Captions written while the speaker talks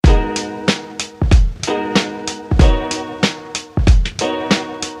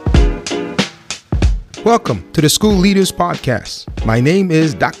Welcome to the School Leaders Podcast. My name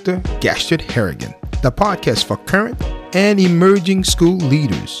is Dr. Gastred Harrigan, the podcast for current and emerging school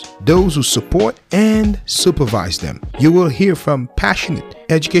leaders, those who support and supervise them. You will hear from passionate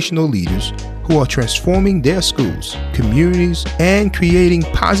educational leaders who are transforming their schools, communities, and creating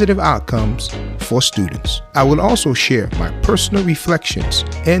positive outcomes for students. I will also share my personal reflections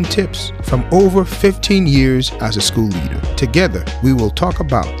and tips from over 15 years as a school leader. Together, we will talk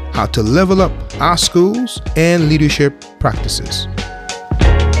about how to level up our schools and leadership practices.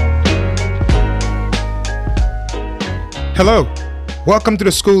 Hello, welcome to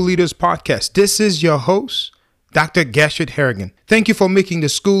the School Leaders Podcast. This is your host, Dr. Gastred Harrigan. Thank you for making the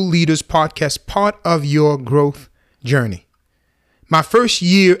School Leaders Podcast part of your growth journey. My first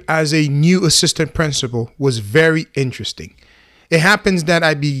year as a new assistant principal was very interesting. It happens that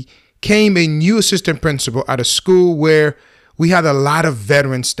I became a new assistant principal at a school where we had a lot of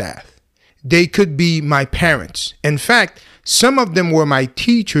veteran staff. They could be my parents. In fact, some of them were my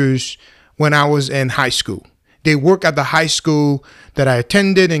teachers when I was in high school. They work at the high school that I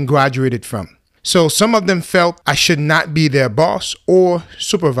attended and graduated from. So some of them felt I should not be their boss or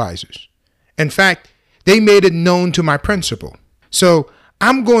supervisors. In fact, they made it known to my principal. So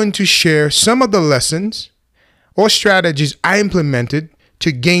I'm going to share some of the lessons or strategies I implemented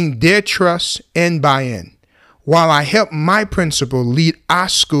to gain their trust and buy-in, while I help my principal lead our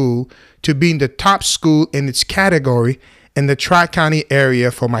school to being the top school in its category in the Tri-County area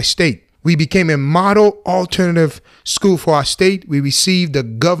for my state. We became a model alternative school for our state. We received the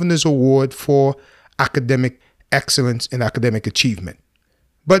Governor's Award for academic excellence and academic achievement.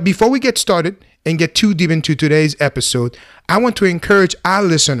 But before we get started and get too deep into today's episode, I want to encourage our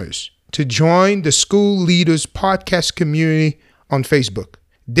listeners to join the School Leaders Podcast community on Facebook.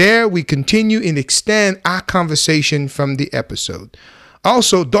 There we continue and extend our conversation from the episode.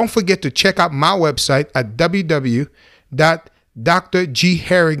 Also, don't forget to check out my website at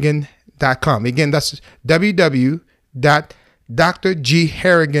www.drgharrigan.com. Again, that's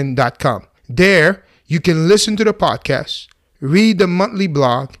www.drgharrigan.com. There, you can listen to the podcast, read the monthly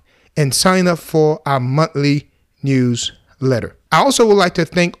blog, and sign up for our monthly newsletter. I also would like to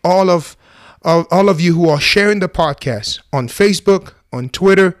thank all of you who are sharing the podcast on Facebook, on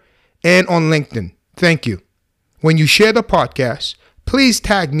Twitter, and on LinkedIn. Thank you. When you share the podcast, please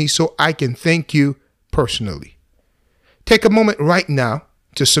tag me so I can thank you personally. Take a moment right now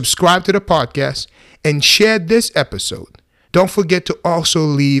to subscribe to the podcast and share this episode. Don't forget to also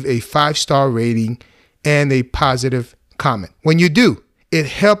leave a 5-star rating and a positive comment. When you do, it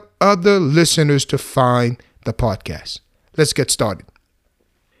helps other listeners to find the podcast. Let's get started.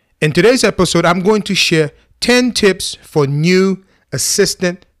 In today's episode, I'm going to share 10 tips for new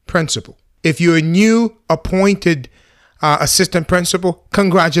assistant principal. If you're a new appointed assistant principal,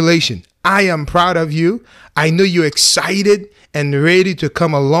 congratulations. I am proud of you. I know you're excited and ready to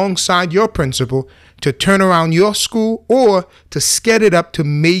come alongside your principal to turn around your school or to scale it up to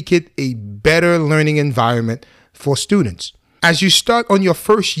make it a better learning environment for students. As you start on your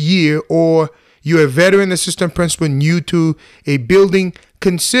first year or you're a veteran assistant principal new to a building,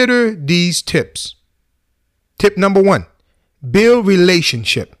 consider these tips. Tip number 1, build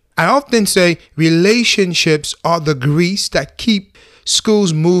relationship. I often say relationships are the grease that keep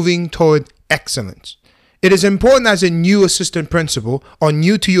schools moving toward excellence. It is important as a new assistant principal or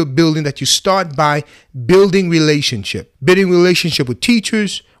new to your building that you start by building relationship with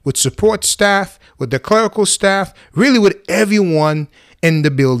teachers, with support staff, with the clerical staff, really with everyone in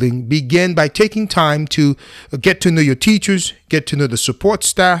the building. Begin by taking time to get to know your teachers, get to know the support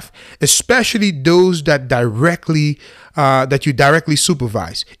staff, especially those that you directly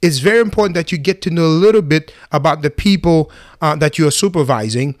supervise. It's very important that you get to know a little bit about the people that you are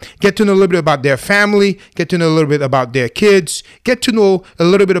supervising, get to know a little bit about their family, get to know a little bit about their kids, get to know a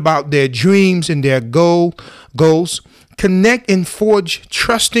little bit about their dreams and their goals. Connect and forge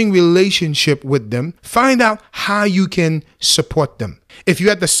trusting relationship with them. Find out how you can support them. If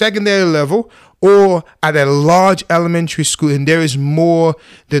you're at the secondary level or at a large elementary school and there is more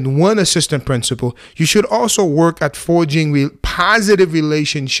than one assistant principal, you should also work at forging positive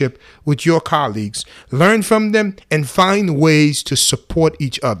relationship with your colleagues. Learn from them and find ways to support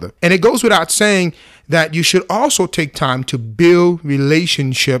each other. And it goes without saying that you should also take time to build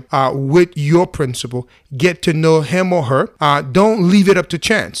relationship with your principal. Get to know him or her. Don't leave it up to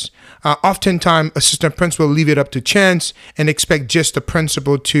chance. Oftentimes, assistant principal leave it up to chance and expect just the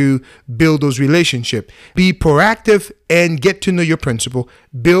principal to build those relationships. Be proactive and get to know your principal.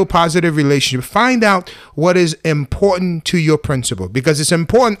 Build positive relationship. Find out what is important to your principal, because it's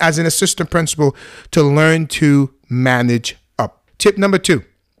important as an assistant principal to learn to manage up. Tip number 2,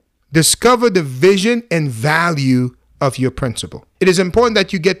 Discover the vision and value of your principal. It is important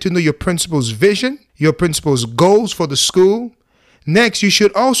that you get to know your principal's vision, your principal's goals for the school. Next, you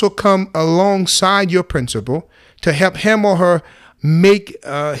should also come alongside your principal to help him or her make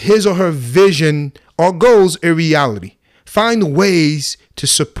his or her vision or goals a reality. Find ways to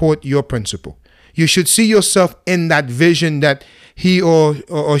support your principal. You should see yourself in that vision that he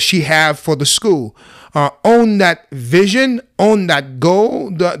or she have for the school. Own that vision, own that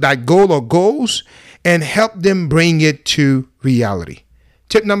goal or goals, and help them bring it to reality.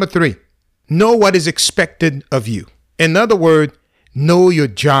 Tip number 3, know what is expected of you. In other words, know your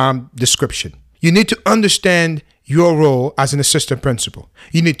job description. You need to understand your role as an assistant principal.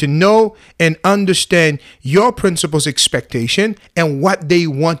 You need to know and understand your principal's expectation and what they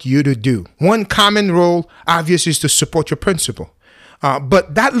want you to do. One common role, obviously, is to support your principal.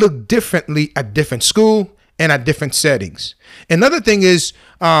 But that look differently at different school and at different settings. Another thing is,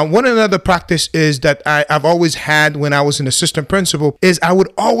 another practice is that I've always had when I was an assistant principal is I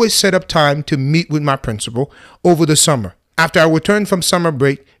would always set up time to meet with my principal over the summer. After I returned from summer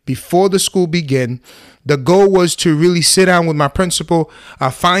break, before the school began, the goal was to really sit down with my principal,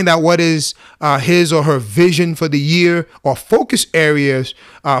 find out what is his or her vision for the year or focus areas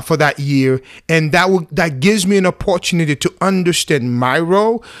for that year. And that gives me an opportunity to understand my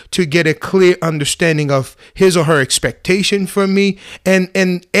role, to get a clear understanding of his or her expectation for me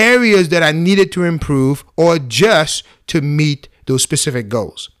and areas that I needed to improve or adjust to meet those specific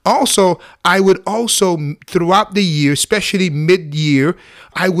goals. Also, I would throughout the year, especially mid-year,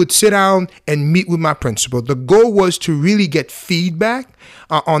 I would sit down and meet with my principal. The goal was to really get feedback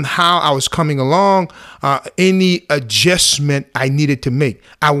on how I was coming along, any adjustment I needed to make.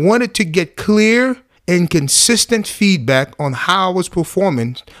 I wanted to get clear and consistent feedback on how I was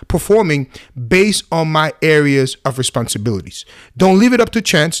performing based on my areas of responsibilities. Don't leave it up to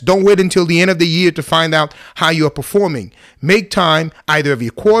chance. Don't wait until the end of the year to find out how you are performing. Make time either every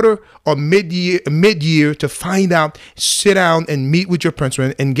quarter or mid-year to find out, sit down and meet with your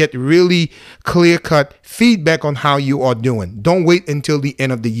principal and get really clear-cut feedback on how you are doing. Don't wait until the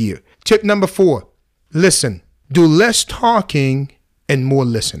end of the year. Tip number 4, listen. Do less talking and more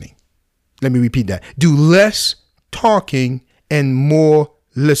listening. Let me repeat that. Do less talking and more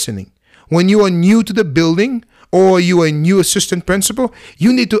listening. When you are new to the building or you are a new assistant principal,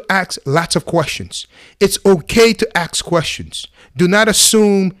 you need to ask lots of questions. It's okay to ask questions. Do not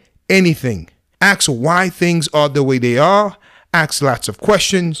assume anything. Ask why things are the way they are. Ask lots of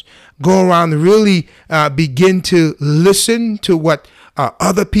questions. Go around and really begin to listen to what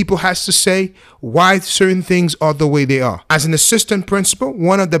other people has to say, why certain things are the way they are. As an assistant principal,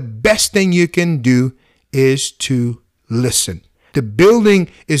 one of the best things you can do is to listen. The building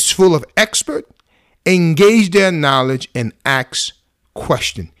is full of experts. Engage their knowledge and ask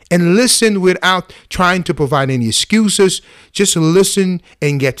questions. And listen without trying to provide any excuses. Just listen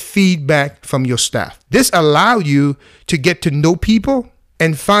and get feedback from your staff. This allows you to get to know people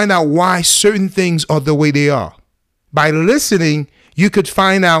and find out why certain things are the way they are. By listening, you could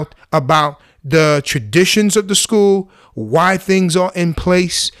find out about the traditions of the school, why things are in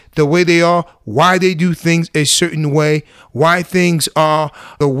place the way they are, why they do things a certain way, why things are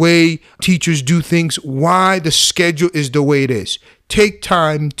the way teachers do things, why the schedule is the way it is. Take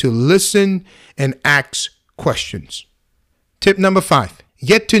time to listen and ask questions. Tip number 5,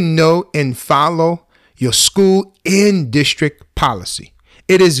 get to know and follow your school and district policy.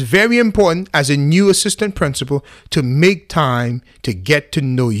 It is very important as a new assistant principal to make time to get to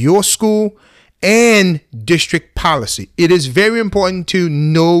know your school and district policy. It is very important to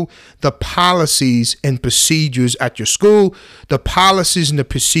know the policies and procedures at your school, the policies and the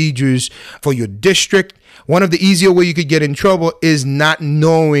procedures for your district. One of the easier ways you could get in trouble is not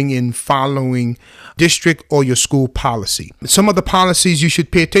knowing and following district or your school policy. Some of the policies you should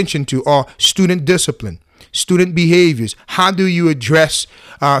pay attention to are student discipline, student behaviors. How do you address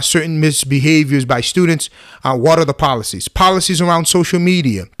certain misbehaviors by students? What are the policies? Policies around social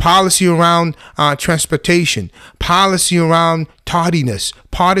media, policy around transportation, policy around tardiness,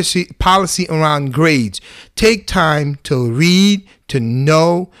 policy around grades. Take time to read, to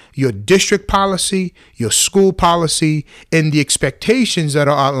know your district policy, your school policy, and the expectations that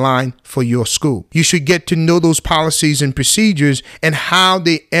are outlined for your school. You should get to know those policies and procedures and how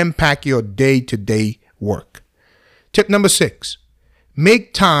they impact your day-to-day work. Tip number 6,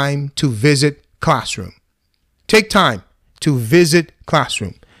 make time to visit classroom. Take time to visit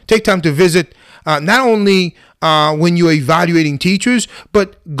classroom. Take time to visit not only when you're evaluating teachers,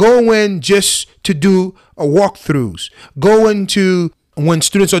 but go in just to do walkthroughs. Go in to When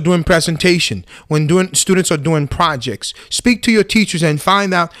students are doing presentation, students are doing projects, speak to your teachers and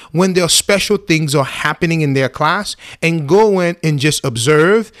find out when there are special things are happening in their class, and go in and just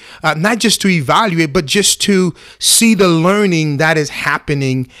observe, not just to evaluate, but just to see the learning that is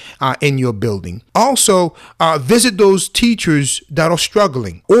happening in your building. Also, visit those teachers that are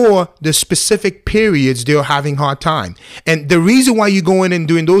struggling or the specific periods they're having hard time. And the reason why you go in and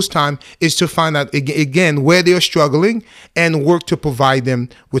during those time is to find out again where they're struggling and work to provide them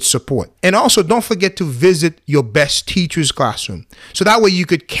with support. And also, don't forget to visit your best teacher's classroom. So that way you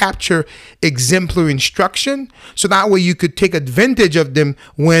could capture exemplary instruction. So that way you could take advantage of them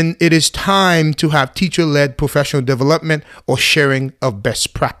when it is time to have teacher-led professional development or sharing of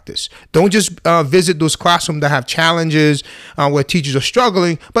best practice. Don't just visit those classrooms that have challenges where teachers are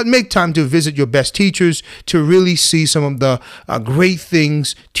struggling, but make time to visit your best teachers to really see some of the great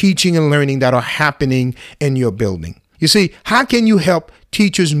things, teaching and learning that are happening in your building. You see, how can you help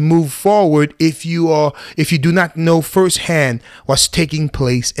teachers move forward if you do not know firsthand what's taking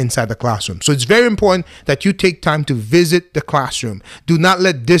place inside the classroom? So it's very important that you take time to visit the classroom. Do not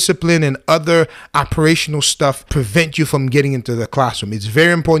let discipline and other operational stuff prevent you from getting into the classroom. It's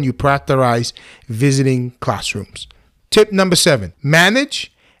very important you prioritize visiting classrooms. Tip number 7,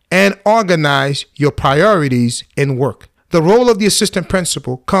 manage and organize your priorities in work. The role of the assistant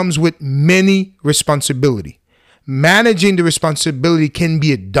principal comes with many responsibilities. Managing the responsibility can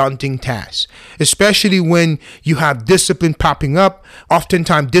be a daunting task, especially when you have discipline popping up.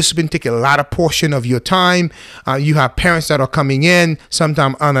 Oftentimes, discipline takes a lot of portion of your time. You have parents that are coming in,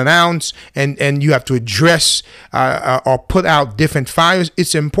 sometimes unannounced, and you have to address or put out different fires.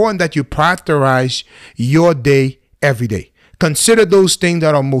 It's important that you prioritize your day every day. Consider those things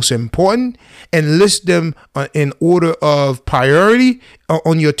that are most important and list them in order of priority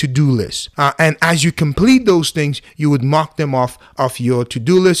on your to-do list. And as you complete those things, you would mark them off of your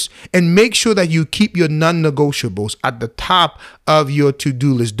to-do list, and make sure that you keep your non-negotiables at the top of your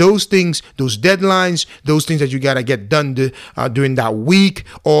to-do list. Those things, those deadlines, those things that you got to get done during that week,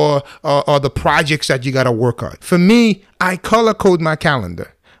 or the projects that you got to work on. For me, I color code my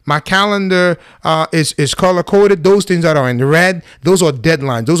calendar. My calendar is color coded. Those things that are in red, those are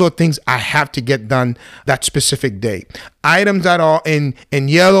deadlines. Those are things I have to get done that specific day. Items that are in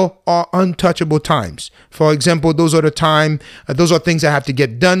yellow are untouchable times. For example, those are things I have to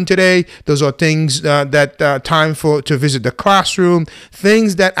get done today. Those are things that time to visit the classroom,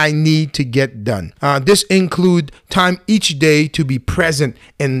 things that I need to get done. This include time each day to be present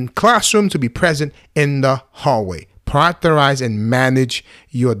in classroom, to be present in the hallway. Prioritize and manage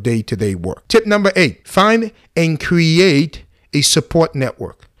your day-to-day work. Tip number 8, find and create a support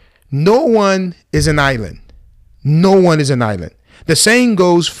network. No one is an island. No one is an island. The same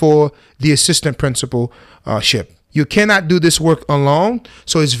goes for the assistant principalship. You cannot do this work alone.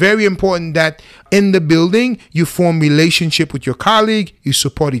 So it's very important that in the building, you form relationship with your colleague, you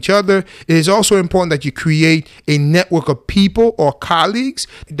support each other. It is also important that you create a network of people or colleagues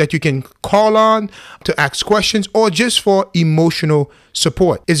that you can call on to ask questions or just for emotional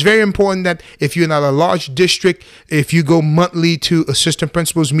support. It's very important that if you're not a large district, if you go monthly to assistant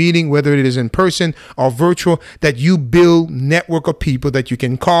principals meeting, whether it is in person or virtual, that you build network of people that you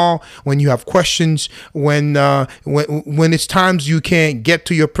can call when you have questions, when it's times you can't get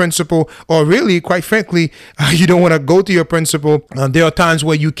to your principal, or really, quite frankly, you don't want to go to your principal. There are times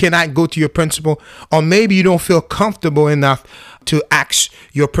where you cannot go to your principal, or maybe you don't feel comfortable enough to ask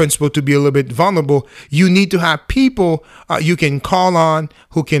your principal to be a little bit vulnerable. You need to have people you can call on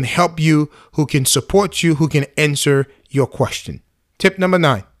who can help you, who can support you, who can answer your question. Tip number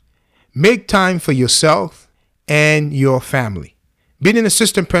 9, make time for yourself and your family. Being an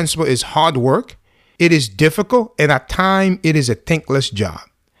assistant principal is hard work. It is difficult, and at times it is a thankless job.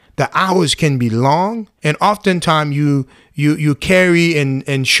 The hours can be long, and oftentimes you carry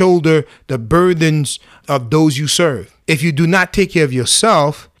and shoulder the burdens of those you serve. If you do not take care of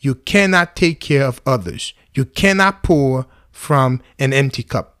yourself, you cannot take care of others. You cannot pour from an empty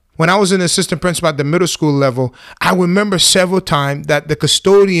cup. When I was an assistant principal at the middle school level, I remember several times that the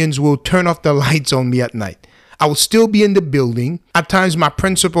custodians will turn off the lights on me at night. I would still be in the building. At times, my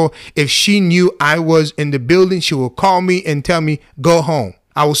principal, if she knew I was in the building, she would call me and tell me, go home.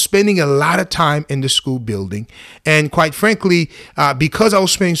 I was spending a lot of time in the school building. And quite frankly, because I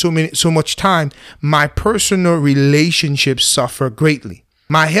was spending so much time, my personal relationships suffer greatly.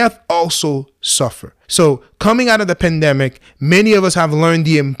 My health also suffer. So coming out of the pandemic, many of us have learned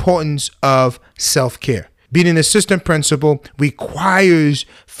the importance of self-care. Being an assistant principal requires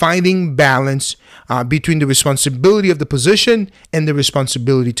finding balance between the responsibility of the position and the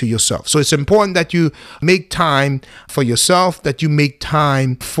responsibility to yourself. So it's important that you make time for yourself, that you make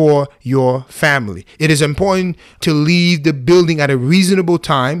time for your family. It is important to leave the building at a reasonable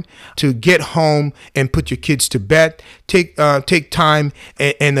time, to get home and put your kids to bed. Take time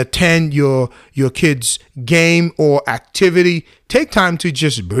and attend your kids' game or activity. Take time to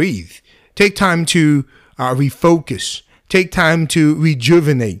just breathe. Take time to refocus. Take time to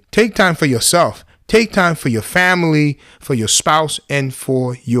rejuvenate. Take time for yourself. Take time for your family, for your spouse, and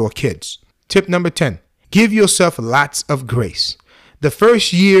for your kids. Tip number 10, give yourself lots of grace. The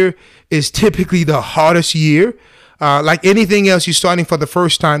first year is typically the hardest year. Like anything else, you're starting for the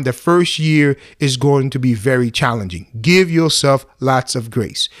first time, the first year is going to be very challenging. Give yourself lots of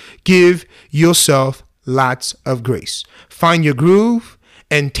grace. Give yourself lots of grace. Find your groove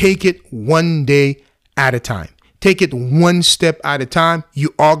and take it one day at a time. Take it one step at a time.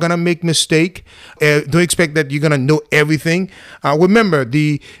 You are going to make mistakes. Don't expect that you're going to know everything. Remember,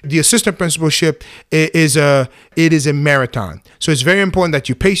 the assistant principalship is a marathon. So it's very important that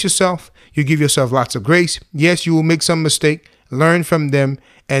you pace yourself. You give yourself lots of grace. Yes, you will make some mistake. Learn from them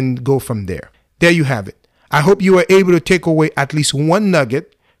and go from there. There you have it. I hope you are able to take away at least one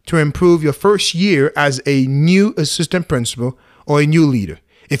nugget to improve your first year as a new assistant principal or a new leader.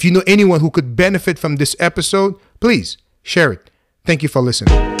 If you know anyone who could benefit from this episode, please share it. Thank you for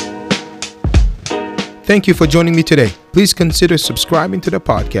listening. Thank you for joining me today. Please consider subscribing to the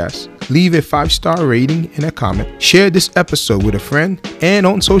podcast. Leave a 5-star rating and a comment. Share this episode with a friend and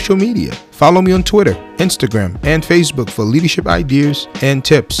on social media. Follow me on Twitter, Instagram, and Facebook for leadership ideas and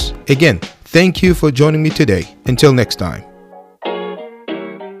tips. Again, thank you for joining me today. Until next time.